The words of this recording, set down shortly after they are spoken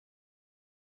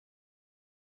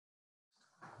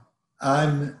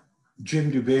I'm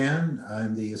Jim Duban.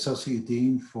 I'm the Associate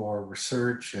Dean for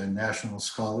Research and National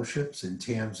Scholarships in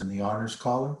TAMS and the Honors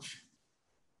College.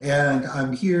 And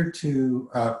I'm here to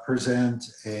present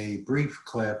a brief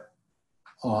clip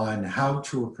on how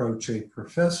to approach a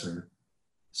professor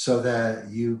so that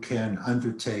you can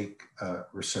undertake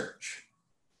research.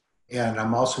 And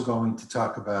I'm also going to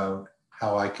talk about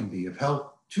how I can be of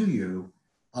help to you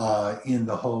in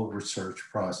the whole research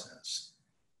process.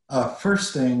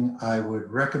 First thing, I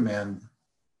would recommend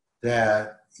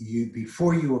that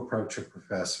before you approach a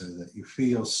professor, that you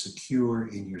feel secure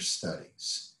in your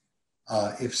studies.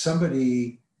 If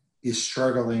somebody is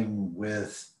struggling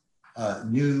with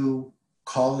new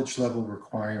college level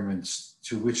requirements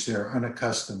to which they're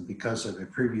unaccustomed because of a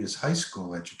previous high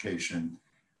school education,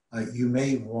 you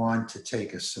may want to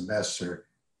take a semester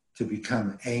to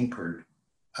become anchored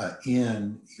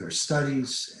in your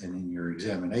studies and in your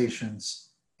examinations,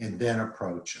 and then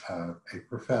approach a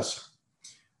professor.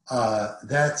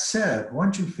 That said,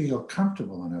 once you feel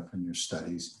comfortable enough in your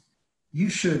studies, you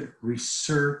should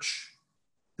research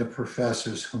the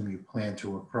professors whom you plan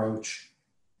to approach,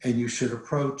 and you should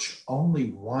approach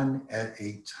only one at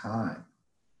a time.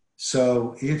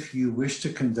 So if you wish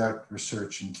to conduct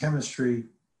research in chemistry,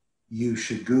 you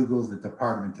should Google the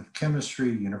Department of Chemistry,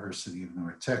 University of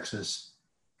North Texas,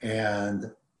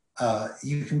 and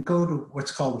you can go to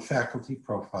what's called a faculty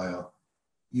profile.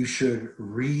 You should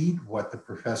read what the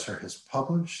professor has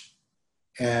published,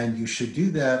 and you should do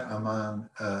that among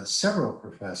several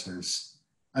professors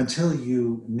until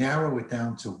you narrow it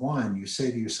down to one. You say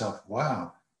to yourself,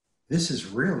 wow, this is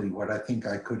really what I think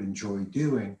I could enjoy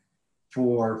doing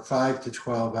for 5 to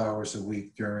 12 hours a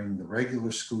week during the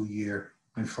regular school year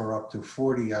and for up to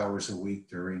 40 hours a week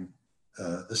during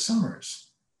the summers.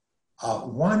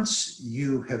 Once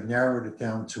you have narrowed it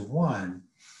down to one,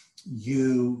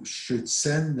 you should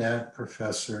send that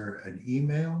professor an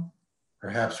email,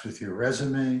 perhaps with your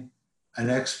resume, an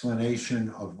explanation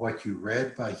of what you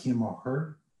read by him or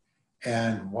her,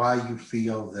 and why you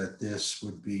feel that this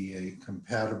would be a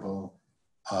compatible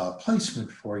placement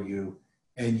for you,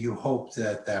 and you hope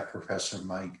that that professor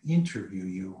might interview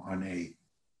you on a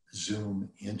Zoom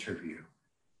interview.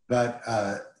 But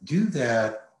do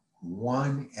that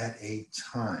one at a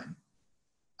time.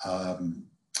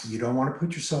 You don't want to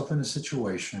put yourself in a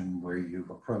situation where you've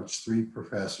approached 3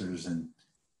 professors and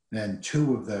then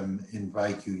 2 of them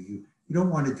invite you. You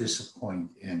don't want to disappoint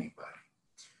anybody.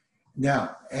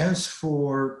 Now, as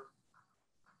for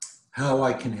how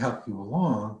I can help you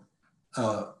along,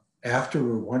 after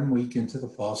we're 1 week into the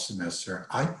fall semester,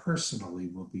 I personally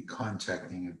will be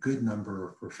contacting a good number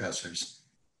of professors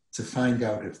to find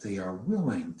out if they are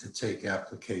willing to take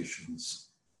applications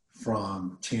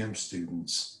from TAMS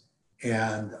students.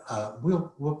 And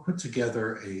we'll put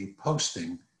together a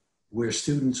posting where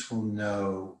students will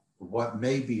know what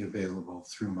may be available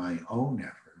through my own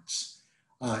efforts.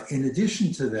 In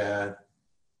addition to that,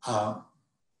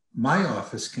 my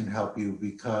office can help you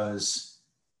because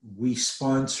we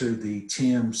sponsor the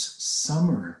TAMS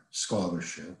Summer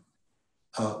Scholarship,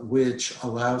 which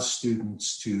allows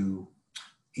students to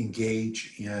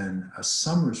engage in a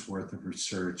summer's worth of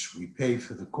research. We pay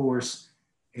for the course,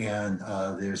 and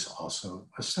there's also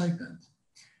a stipend.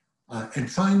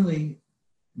 And finally,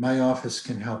 my office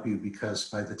can help you because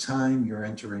by the time you're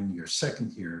entering your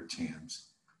 2nd year of TAMS,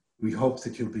 we hope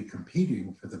that you'll be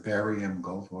competing for the Barry M.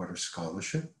 Goldwater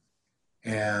Scholarship.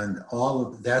 And all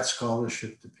of that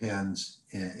scholarship depends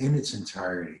in its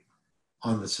entirety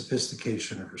on the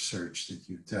sophistication of research that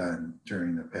you've done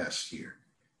during the past year.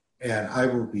 And I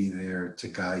will be there to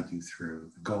guide you through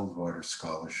the Goldwater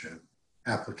Scholarship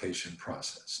application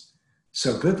process.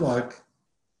 So good luck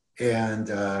and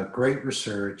great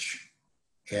research.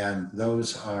 And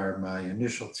those are my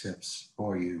initial tips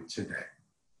for you today.